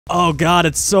Oh god,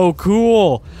 it's so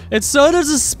cool. It's so,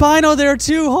 there's a Spino there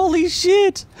too. Holy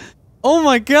shit. Oh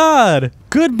my god.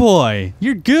 Good boy.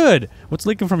 You're good. What's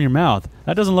leaking from your mouth?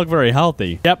 That doesn't look very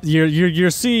healthy. Yep, you're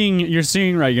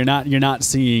seeing right. You're not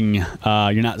seeing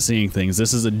things.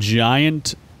 This is a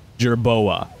giant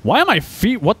Jerboa. Why am I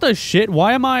what the shit?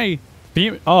 Why am I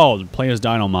oh, play as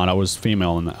Dino mod. I was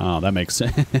female and oh, that makes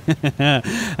sense.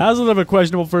 That was a little bit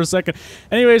questionable for a second.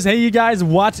 Anyways, hey you guys,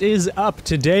 what is up?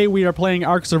 Today we are playing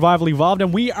ARK Survival Evolved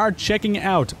and we are checking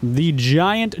out the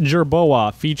giant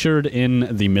Jerboa featured in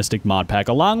the Mystic mod pack,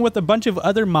 along with a bunch of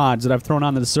other mods that I've thrown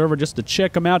onto the server just to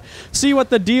check them out, see what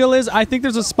the deal is. I think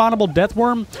there's a spawnable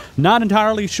deathworm. Not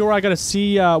entirely sure. I gotta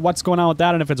see what's going on with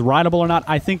that and if it's rideable or not.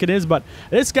 I think it is, but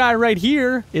this guy right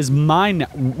here is mine.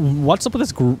 What's up with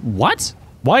this? What?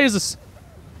 Why is this?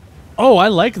 Oh, I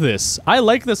like this. I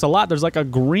like this a lot. There's like a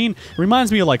green,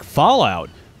 reminds me of like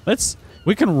Fallout.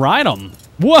 We can ride them.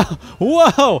 Whoa,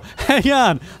 whoa,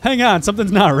 hang on.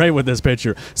 Something's not right with this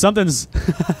picture. Something is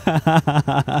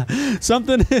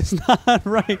not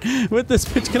right with this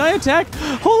picture. Can I attack?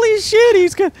 Holy shit,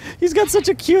 he's got such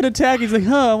a cute attack. He's like,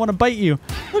 huh, I want to bite you.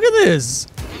 Look at this.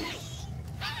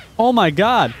 Oh my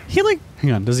god. He like,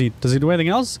 hang on, does he do anything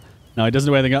else? No, he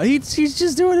doesn't do anything else. He's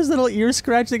just doing his little ear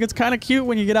scratch thing. It's kind of cute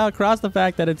when you get out across the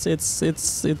fact that it's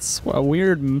a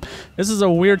weird. This is a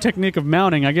weird technique of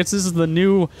mounting. I guess this is the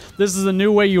new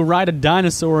way you ride a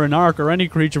dinosaur in ARK or any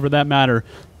creature for that matter.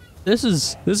 This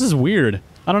is weird.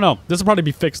 I don't know. This will probably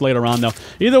be fixed later on, though.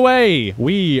 Either way,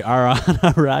 we are on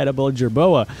a rideable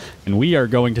Jerboa, and we are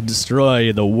going to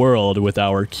destroy the world with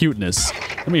our cuteness.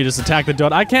 Let me just attack the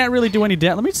dude. I can't really do any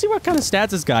damage. Let me see what kind of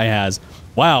stats this guy has.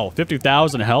 Wow,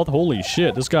 50,000 health. Holy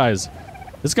shit, this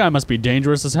guy must be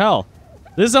dangerous as hell.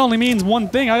 This only means one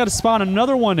thing. I gotta spawn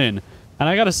another one in, and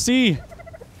I gotta see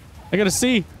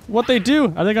what they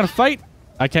do. Are they gonna fight?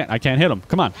 I can't hit them.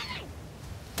 Come on.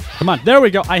 Come on. There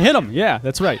we go. I hit him. Yeah,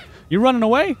 that's right. You running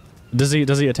away? Does he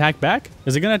attack back?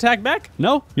 Is he gonna attack back?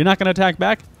 No, you're not gonna attack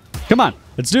back. Come on,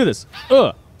 let's do this.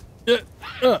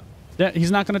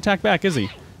 He's not gonna attack back, is he?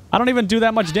 I don't even do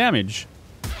that much damage.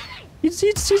 He's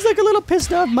like a little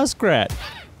pissed off muskrat.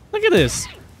 Look at this,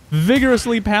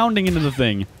 vigorously pounding into the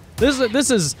thing. This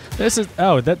is.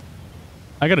 Oh, that.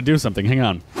 I gotta do something. Hang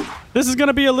on. This is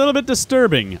gonna be a little bit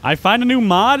disturbing. I find a new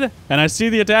mod, and I see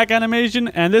the attack animation,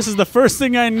 and this is the first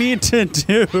thing I need to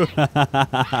do.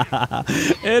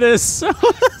 It is so...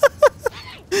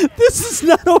 This is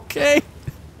not okay.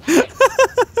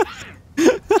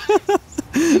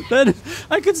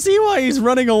 I can see why he's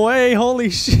running away. Holy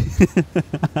shit.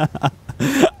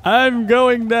 I'm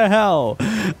going to hell.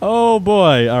 Oh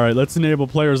boy. Alright, let's enable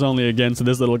players only again so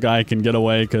this little guy can get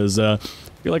away, because I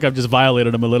feel like I've just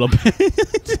violated him a little bit.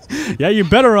 Yeah, you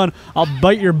better run. I'll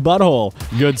bite your butthole,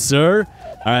 good sir.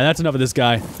 Alright, that's enough of this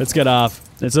guy. Let's get off.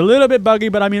 It's a little bit buggy,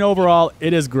 but I mean, overall,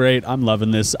 it is great. I'm loving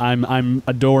this. I'm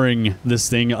adoring this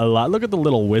thing a lot. Look at the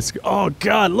little whisker. Oh,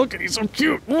 God, look at he's so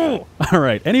cute.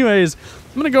 Alright, anyways,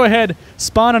 I'm going to go ahead,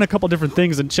 spawn on a couple different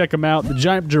things and check them out. The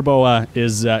giant Jerboa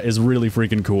is really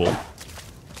freaking cool.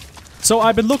 So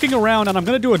I've been looking around, and I'm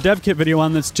going to do a dev kit video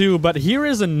on this too, but here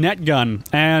is a net gun,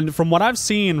 and from what I've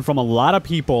seen from a lot of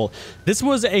people, this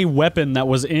was a weapon that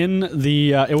was in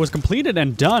the, it was completed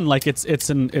and done, like it's,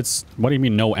 what do you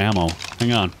mean no ammo?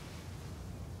 Hang on.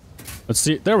 Let's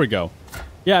see, there we go.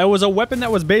 Yeah, it was a weapon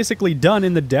that was basically done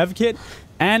in the dev kit,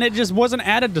 and it just wasn't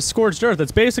added to Scorched Earth.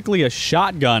 It's basically a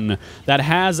shotgun that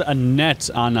has a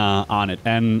net on it,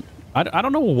 and I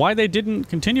don't know why they didn't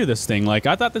continue this thing. Like,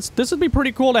 I thought this would be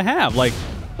pretty cool to have. Like,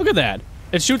 look at that.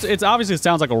 It shoots, it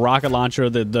sounds like a rocket launcher.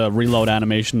 The reload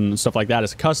animation and stuff like that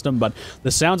is custom, but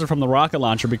the sounds are from the rocket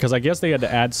launcher because I guess they had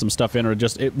to add some stuff in, or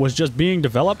it was just being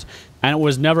developed and it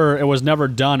was never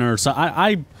done, or so.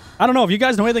 I don't know if you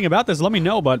guys know anything about this. Let me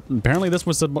know. But apparently it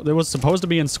was supposed to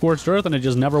be in Scorched Earth, and it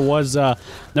just never was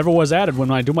added.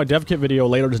 When I do my dev kit video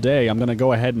later today, I'm gonna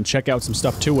go ahead and check out some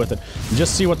stuff too with it and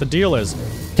just see what the deal is.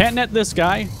 Can't net this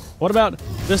guy. What about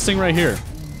this thing right here?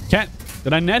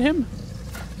 Did I net him?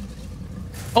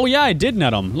 Oh yeah, I did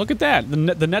net him. Look at that.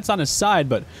 The net's on his side,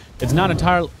 but it's not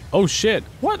entirely. Oh shit!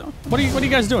 What are you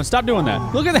guys doing? Stop doing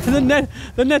that! Look at that.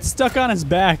 The net's stuck on his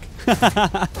back.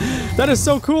 That is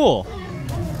so cool.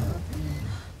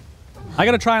 I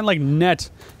gotta try and like net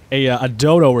a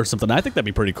dodo or something. I think that'd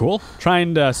be pretty cool.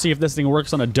 Trying to see if this thing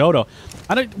works on a dodo.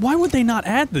 Why would they not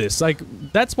add this? Like,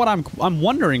 that's what I'm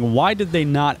wondering. Why did they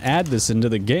not add this into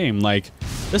the game? Like,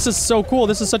 this is so cool.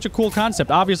 This is such a cool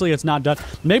concept. Obviously, it's not done.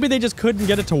 Maybe they just couldn't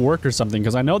get it to work or something,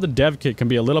 because I know the dev kit can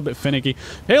be a little bit finicky.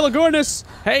 Hey, Lagornis!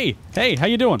 Hey, how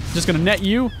you doing? Just gonna net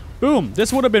you? Boom.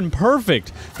 This would have been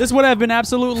perfect. This would have been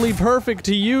absolutely perfect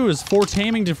to use for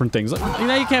taming different things. You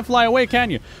know, you can't fly away, can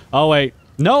you? Oh, wait.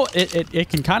 No, it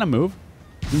can kind of move.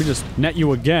 Let me just net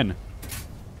you again.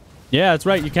 Yeah, that's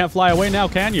right. You can't fly away now,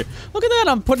 can you? Look at that.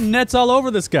 I'm putting nets all over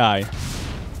this guy.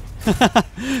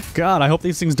 God, I hope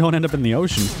these things don't end up in the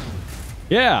ocean.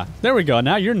 Yeah, there we go.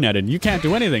 Now you're netted. You can't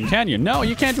do anything, can you? No,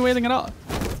 you can't do anything at all.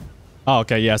 Oh,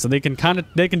 okay, yeah, so they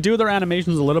can do their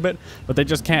animations a little bit, but they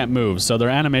just can't move. So their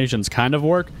animations kind of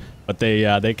work, but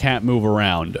they can't move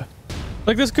around.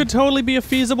 Like, this could totally be a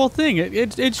feasible thing.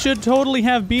 It should totally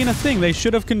have been a thing. They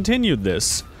should have continued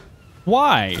this.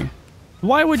 Why?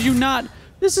 Why would you not?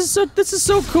 This is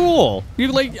so cool.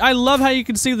 I love how you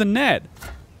can see the net.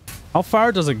 How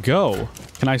far does it go?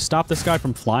 Can I stop this guy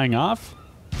from flying off?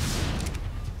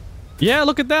 Yeah,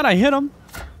 look at that. I hit him.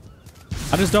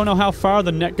 I just don't know how far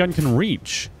the net gun can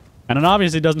reach. And it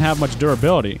obviously doesn't have much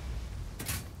durability.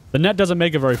 The net doesn't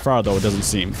make it very far, though, it doesn't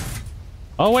seem.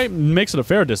 Oh, wait, makes it a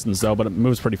fair distance, though, but it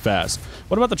moves pretty fast.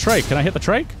 What about the trach? Can I hit the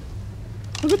trach?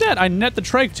 Look at that. I net the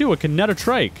trach, too. It can net a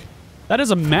trach. That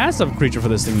is a massive creature for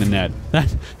this thing to net.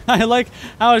 I like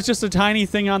how it's just a tiny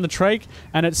thing on the trach,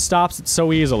 and it stops it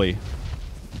so easily.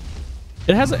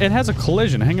 It has a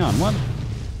collision. Hang on, what?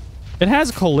 It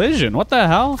has collision. What the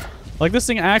hell? Like, this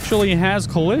thing actually has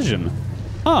collision.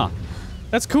 Huh.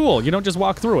 That's cool. You don't just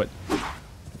walk through it.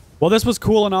 Well, this was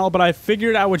cool and all, but I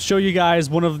figured I would show you guys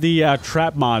one of the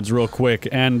trap mods real quick,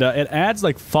 and it adds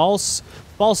like false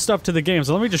stuff to the game.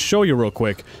 So let me just show you real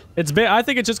quick. I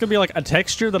think it's just gonna be like a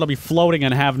texture that'll be floating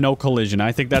and have no collision.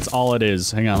 I think that's all it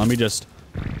is. Hang on, let me just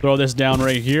throw this down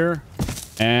right here,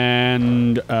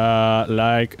 and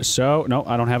like so. No,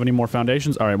 I don't have any more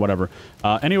foundations. All right, whatever.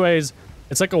 Anyways,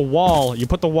 it's like a wall. You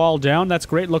put the wall down. That's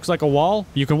great. Looks like a wall.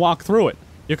 You can walk through it.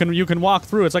 You can walk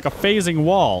through. It's like a phasing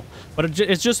wall, but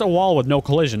it's just a wall with no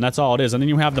collision. That's all it is. And then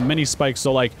you have the mini spikes.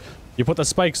 So like, you put the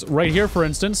spikes right here, for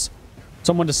instance.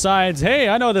 Someone decides, hey,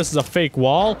 I know this is a fake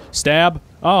wall. Stab.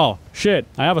 Oh, shit.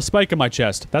 I have a spike in my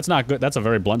chest. That's not good. That's a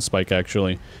very blunt spike,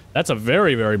 actually. That's a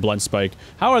very, very blunt spike.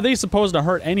 How are they supposed to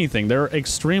hurt anything? They're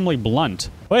extremely blunt.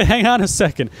 Wait, hang on a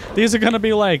second. These are gonna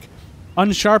be like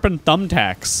unsharpened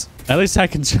thumbtacks. At least I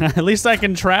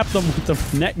can trap them with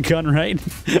the net gun, right?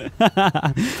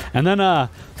 And then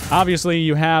obviously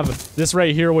you have this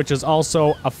right here, which is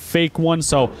also a fake one.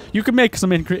 So you can make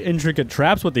some intricate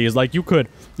traps with these. Like you could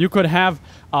have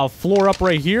a floor up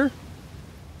right here,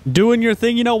 doing your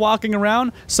thing, you know, walking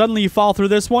around. Suddenly you fall through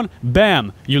this one,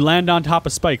 bam, you land on top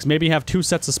of spikes. Maybe you have two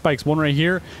sets of spikes, one right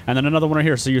here and then another one right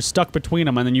here. So you're stuck between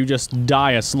them, and then you just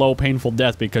die a slow, painful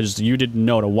death because you didn't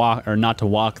know to walk or not to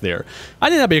walk there. I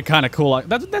think that'd be kind of cool.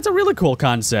 That's a really cool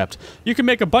concept. You can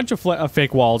make a bunch of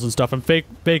fake walls and stuff, and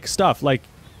fake stuff. Like,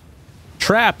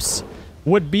 traps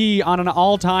would be on an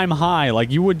all-time high. Like,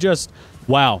 you would just,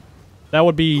 wow. That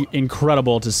would be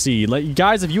incredible to see. Like,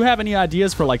 guys, if you have any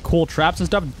ideas for like cool traps and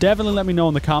stuff, definitely let me know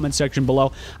in the comment section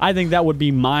below. I think that would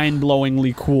be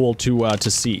mind-blowingly cool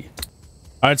to see.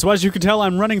 All right, so as you can tell,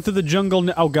 I'm running through the jungle.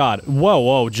 Oh God!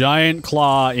 Whoa! Giant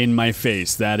claw in my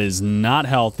face. That is not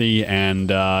healthy. And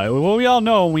well, we all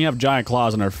know when we have giant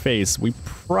claws in our face, we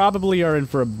probably are in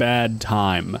for a bad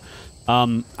time.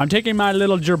 I'm taking my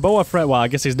little Jerboa friend. Well, I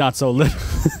guess he's not so little.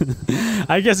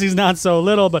 I guess he's not so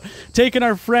little, but taking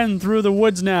our friend through the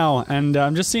woods now, and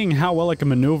I'm just seeing how well I can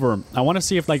maneuver. I want to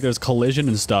see if like there's collision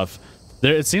and stuff.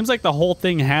 It seems like the whole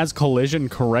thing has collision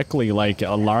correctly, like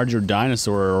a larger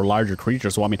dinosaur or larger creature.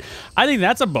 So I mean, I think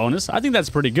that's a bonus. I think that's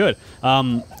pretty good.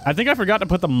 I think I forgot to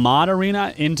put the mod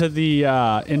arena into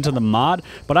the mod,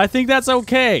 but I think that's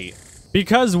okay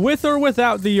because with or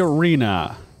without the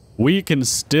arena, we can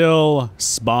still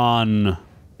spawn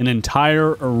an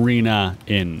entire arena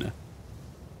in.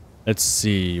 Let's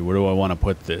see, where do I want to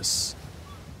put this?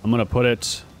 I'm gonna put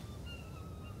it...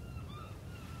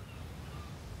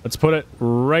 Let's put it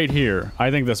right here. I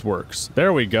think this works.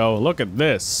 There we go. Look at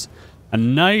this. A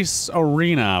nice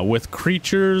arena with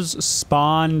creatures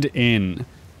spawned in.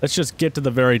 Let's just get to the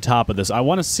very top of this. I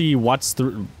want to see what's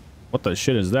through... What the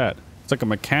shit is that? It's like a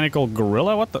mechanical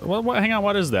gorilla? What the... What, hang on,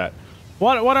 what is that?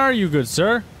 What are you, good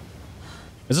sir?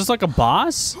 Is this like a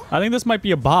boss? I think this might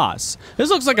be a boss. This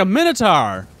looks like a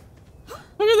Minotaur.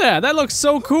 Look at that. That looks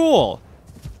so cool.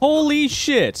 Holy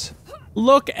shit.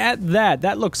 Look at that.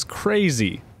 That looks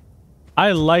crazy.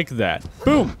 I like that.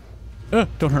 Boom.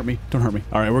 Don't hurt me. Don't hurt me.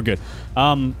 All right, we're good.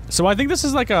 So I think this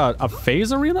is like a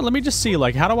phase arena. Let me just see.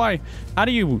 Like, how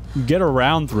do you get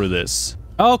around through this?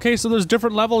 Oh, okay, so there's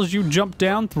different levels you jump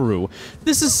down through.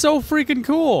 This is so freaking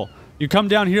cool. You come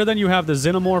down here, then you have the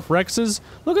Xenomorph Rexes.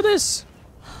 Look at this.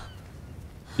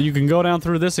 You can go down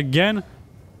through this again.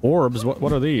 Orbs,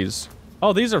 what are these?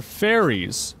 Oh, these are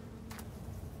fairies.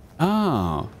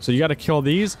 Oh, so you got to kill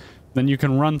these, then you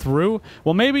can run through.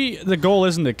 Well, maybe the goal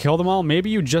isn't to kill them all. Maybe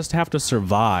you just have to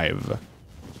survive.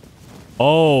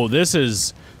 Oh, this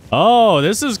is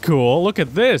cool. Look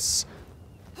at this.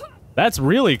 That's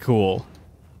really cool.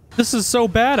 This is so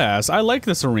badass. I like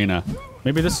this arena.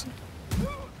 Maybe this...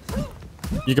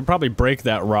 You could probably break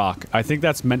that rock. I think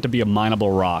that's meant to be a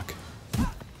mineable rock.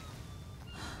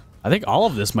 I think all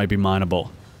of this might be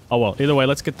mineable. Oh, well, either way,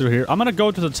 let's get through here. I'm gonna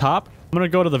go to the top. I'm gonna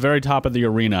go to the very top of the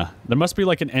arena. There must be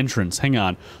like an entrance. Hang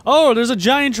on. Oh, there's a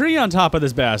giant tree on top of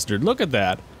this bastard. Look at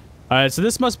that. Alright, so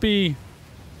this must be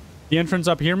the entrance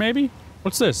up here, maybe?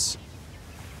 What's this?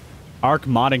 ARK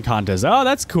modding contest. Oh,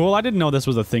 that's cool. I didn't know this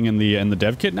was a thing in the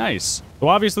dev kit. Nice. So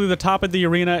obviously the top of the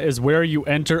arena is where you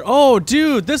enter. Oh,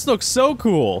 dude, this looks so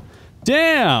cool.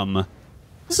 Damn.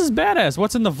 This is badass.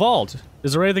 What's in the vault?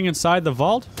 Is there anything inside the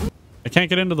vault? I can't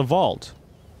get into the vault.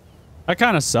 That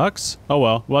kind of sucks. Oh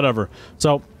well, whatever.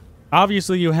 So,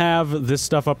 obviously you have this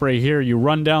stuff up right here. You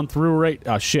run down through right...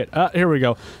 Oh, shit. Here we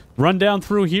go. Run down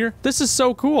through here. This is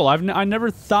so cool. I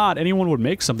never thought anyone would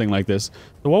make something like this.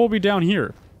 So what will be down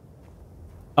here?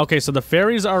 Okay, so the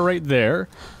fairies are right there.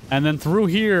 And then through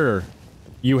here,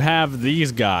 you have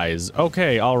these guys.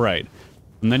 Okay, alright.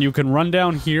 And then you can run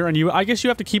down here, and I guess you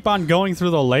have to keep on going through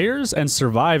the layers and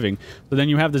surviving. So then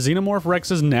you have the Xenomorph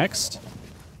Rexes next.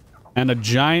 And a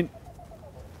giant...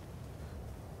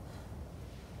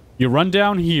 You run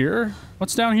down here.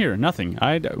 What's down here? Nothing.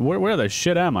 Where the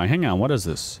shit am I? Hang on, what is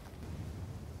this?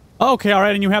 Okay,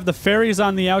 alright, and you have the fairies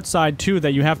on the outside, too,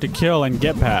 that you have to kill and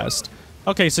get past.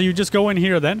 Okay, so you just go in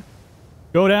here, then.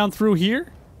 Go down through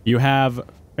here. You have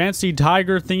fancy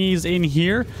tiger thingies in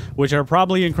here, which are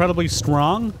probably incredibly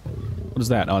strong. What is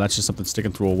that? Oh, that's just something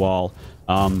sticking through a wall.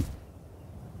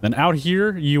 Then out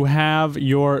here, you have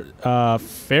your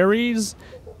fairies.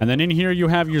 And then in here, you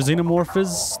have your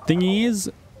xenomorphs thingies.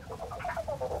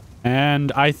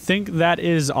 And I think that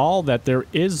is all that there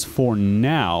is for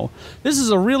now. This is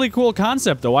a really cool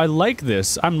concept, though. I like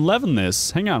this. I'm loving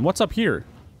this. Hang on, what's up here?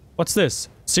 What's this?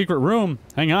 Secret room?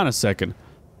 Hang on a second.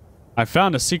 I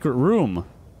found a secret room.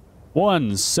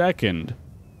 1 second.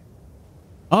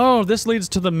 Oh, this leads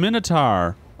to the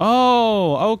Minotaur.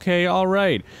 Oh, okay,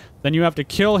 alright. Then you have to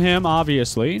kill him,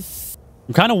 obviously.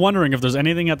 I'm kind of wondering if there's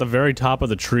anything at the very top of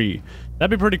the tree.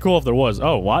 That'd be pretty cool if there was.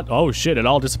 Oh, what? Oh shit, it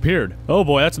all disappeared. Oh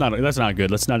boy, that's not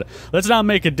good. Let's not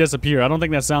make it disappear. I don't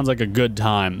think that sounds like a good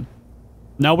time.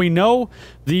 Now we know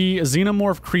the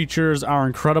xenomorph creatures are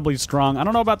incredibly strong. I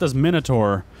don't know about this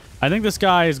Minotaur. I think this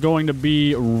guy is going to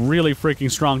be really freaking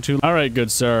strong too. Alright,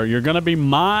 good sir. You're gonna be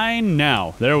mine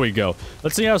now. There we go.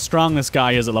 Let's see how strong this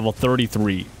guy is at level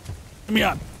 33. Give me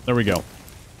up. There we go.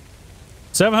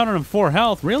 704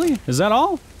 health. Really? Is that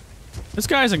all? This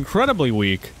guy's incredibly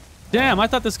weak. Damn, I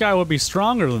thought this guy would be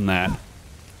stronger than that.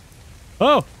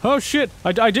 Oh, oh shit.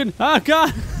 I didn't. Ah,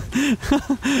 God.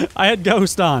 I had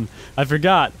Ghost on. I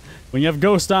forgot. When you have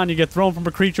Ghost on, you get thrown from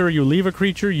a creature, you leave a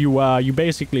creature, you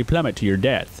basically plummet to your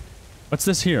death. What's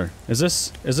this here? Is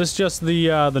this just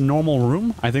the normal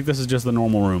room? I think this is just the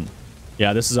normal room.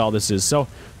 Yeah, this is all this is. So,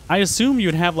 I assume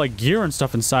you'd have like gear and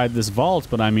stuff inside this vault,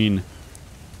 but I mean,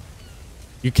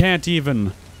 you can't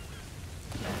even...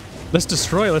 Let's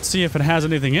destroy it. Let's see if it has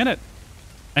anything in it.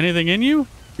 Anything in you?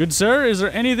 Good sir, is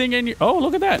there anything in you? Oh,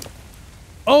 look at that.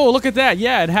 Oh, look at that.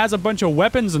 Yeah, it has a bunch of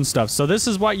weapons and stuff. So this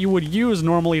is what you would use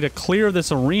normally to clear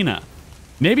this arena.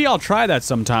 Maybe I'll try that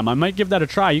sometime. I might give that a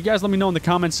try. You guys let me know in the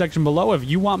comments section below if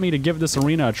you want me to give this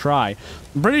arena a try.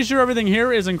 I'm pretty sure everything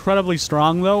here is incredibly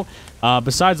strong, though,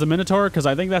 besides the Minotaur, because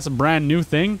I think that's a brand new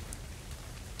thing.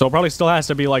 So it probably still has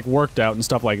to be, like, worked out and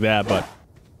stuff like that, but...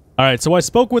 Alright, so I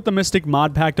spoke with the Mystic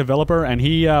Mod Pack developer, and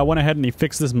he went ahead and he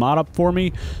fixed this mod up for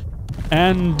me.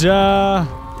 And,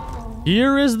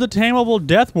 here is the Tameable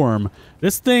Deathworm.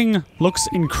 This thing looks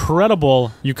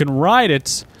incredible. You can ride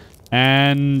it,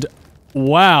 and...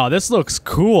 Wow, this looks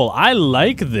cool. I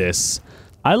like this.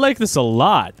 I like this a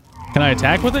lot. Can I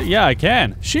attack with it? Yeah, I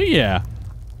can. Yeah.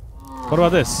 What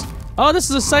about this? Oh, this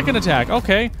is a second attack.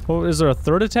 Okay. Well, is there a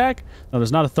third attack? No,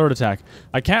 there's not a third attack.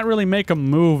 I can't really make a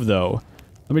move, though.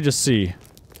 Let me just see.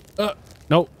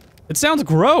 Nope. It sounds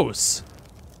gross.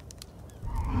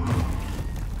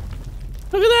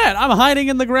 Look at that! I'm hiding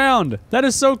in the ground! That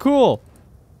is so cool!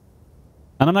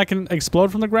 And then I can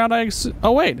explode from the ground?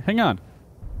 Oh wait, hang on.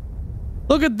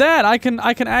 Look at that! I can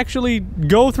actually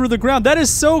go through the ground. That is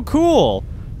so cool!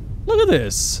 Look at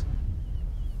this!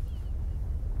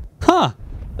 Huh!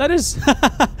 That is...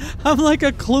 I'm like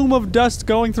a plume of dust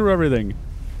going through everything.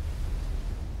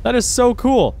 That is so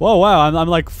cool. Whoa, wow, I'm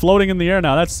like floating in the air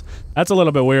now. That's a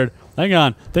little bit weird. Hang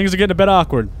on. Things are getting a bit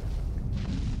awkward.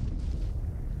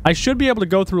 I should be able to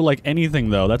go through, like, anything,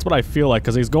 though. That's what I feel like,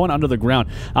 because he's going under the ground.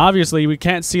 Obviously, we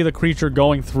can't see the creature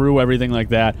going through everything like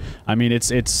that. I mean,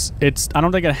 it's I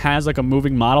don't think it has, like, a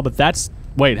moving model, but that's...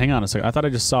 Wait, hang on a second. I thought I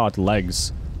just saw its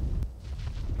legs.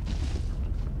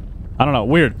 I don't know.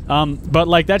 Weird. But,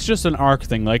 like, that's just an ARK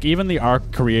thing. Like, even the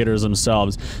ARK creators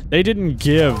themselves, they didn't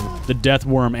give the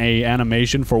Deathworm a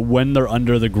animation for when they're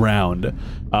under the ground.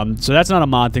 So that's not a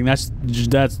mod thing. That's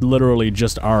literally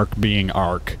just ARK being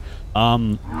ARK.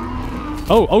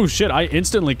 Oh shit, I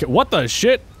instantly... What the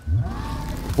shit?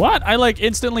 What? I, like,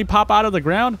 instantly pop out of the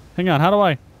ground? Hang on, how do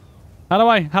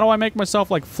I make myself,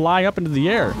 like, fly up into the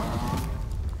air?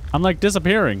 I'm, like,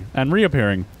 disappearing and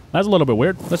reappearing. That's a little bit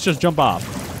weird. Let's just jump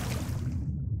off.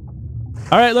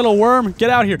 Alright, little worm, get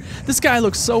out here. This guy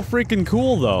looks so freaking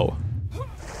cool, though.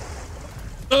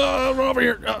 Run over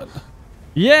here.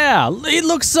 Yeah, it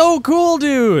looks so cool,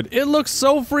 dude. It looks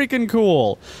so freaking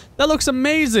cool. That looks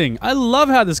amazing. I love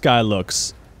how this guy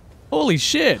looks. Holy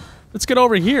shit. Let's get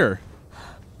over here.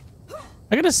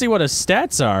 I gotta see what his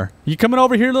stats are. You coming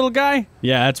over here, little guy?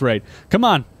 Yeah, that's right. Come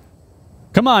on.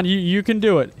 Come on, you can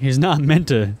do it. He's not meant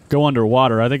to go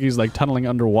underwater. I think he's, like, tunneling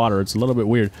underwater. It's a little bit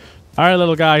weird. Alright,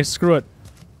 little guy, screw it.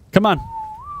 Come on.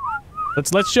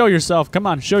 Let's show yourself. Come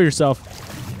on, show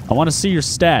yourself. I want to see your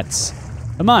stats.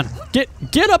 Come on.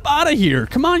 Get up out of here.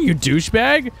 Come on, you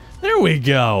douchebag. There we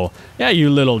go. Yeah, you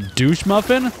little douche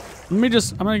muffin. I'm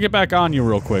gonna get back on you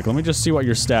real quick. Let me just see what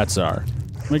your stats are.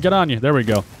 Let me get on you. There we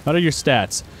go. What are your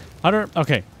stats?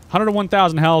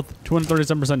 101,000 health,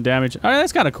 237% damage. All right,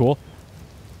 that's kind of cool.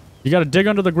 You got to dig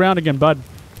under the ground again, bud.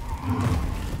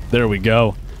 There we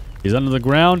go. He's under the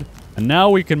ground, and now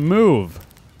we can move.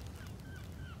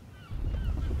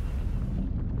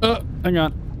 Hang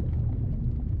on.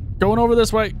 Going over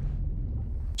this way.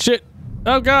 Shit.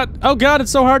 Oh god. Oh god,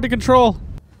 it's so hard to control.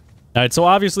 Alright, so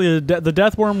obviously the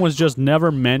Deathworm was just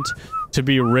never meant to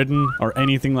be ridden or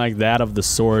anything like that of the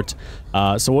sort.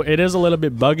 So it is a little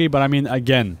bit buggy, but I mean,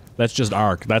 again, that's just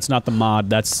ARK. That's not the mod.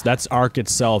 That's ARK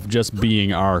itself just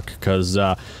being ARK, because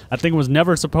that thing was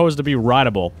never supposed to be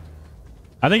rideable.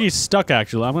 I think he's stuck,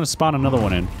 actually. I'm gonna spawn another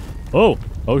one in. Oh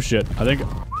shit. I think...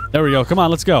 There we go. Come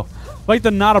on, let's go. Fight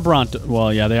the not a Bronto.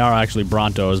 Well, yeah, they are actually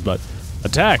Brontos, but...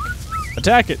 Attack!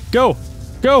 Attack it! Go!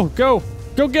 Go! Go!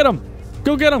 Go get him!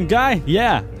 Go get him, guy!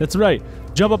 Yeah, that's right.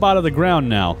 Jump up out of the ground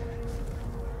now.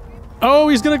 Oh,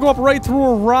 he's gonna go up right through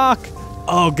a rock!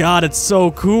 Oh god, it's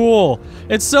so cool!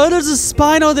 It's so... There's a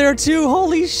Spino there, too!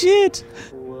 Holy shit!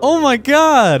 Oh my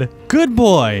god! Good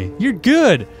boy! You're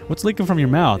good! What's leaking from your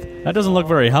mouth? That doesn't look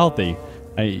very healthy.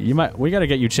 We gotta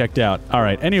get you checked out.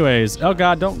 Alright, anyways. Oh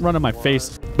god, don't run in my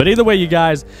face. But either way, you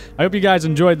guys, I hope you guys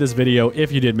enjoyed this video.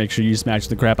 If you did, make sure you smash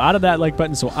the crap out of that like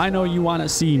button so I know you want to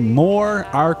see more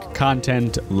ARK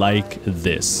content like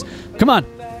this. Come on.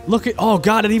 Look at... Oh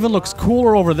god, it even looks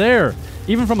cooler over there.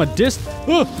 Even from a distance.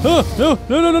 No.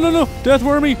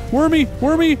 Deathwormy.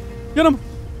 Wormy. Get him.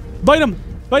 Bite him.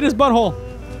 Bite his butthole.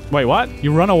 Wait, what?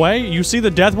 You run away? You see the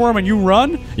Deathworm and you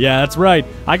run? Yeah, that's right.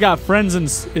 I got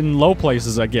friends in low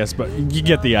places, I guess, but you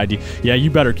get the idea. Yeah,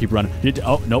 you better keep running.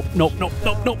 Oh, nope.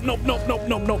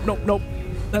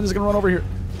 That is gonna run over here.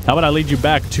 How about I lead you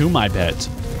back to my pet?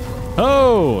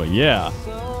 Oh, yeah.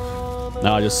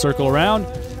 Now I just circle around.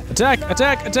 Attack!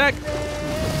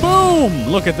 Boom!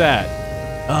 Look at that.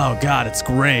 Oh, God, it's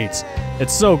great.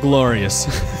 It's so glorious.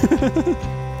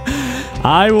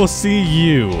 I will see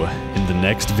you in the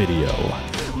next video.